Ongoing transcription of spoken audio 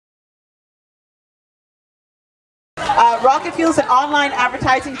RocketFuel is an online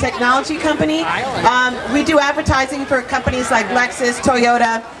advertising technology company. We do advertising for companies like Lexus,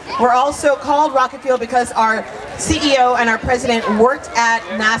 Toyota. We're also called RocketFuel because our CEO and our president worked at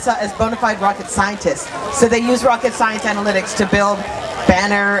NASA as bona fide rocket scientists. So they use rocket science analytics to build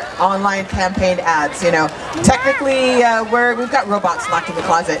banner online campaign ads. You know, technically we've got robots locked in the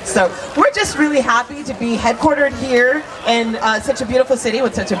closet. So we're just really happy to be headquartered here in such a beautiful city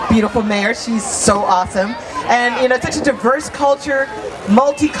with such a beautiful mayor. She's so awesome. And you know, such a diverse culture,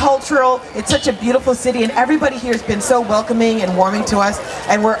 multicultural. It's such a beautiful city, and everybody here has been so welcoming and warming to us,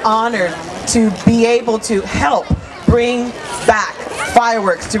 and we're honored to be able to help bring back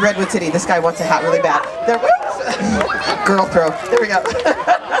fireworks to Redwood City. This guy wants a hat really bad. There, girl throw. There we go.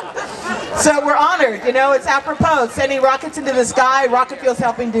 So we're honored, you know, it's apropos. Sending rockets into the sky, RocketFuel's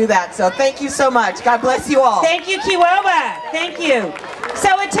helping do that. So thank you so much. God bless you all. Thank you, Kiwawa. Thank you.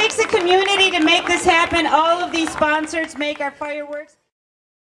 So it takes a community to make this happen. All of these sponsors make our fireworks.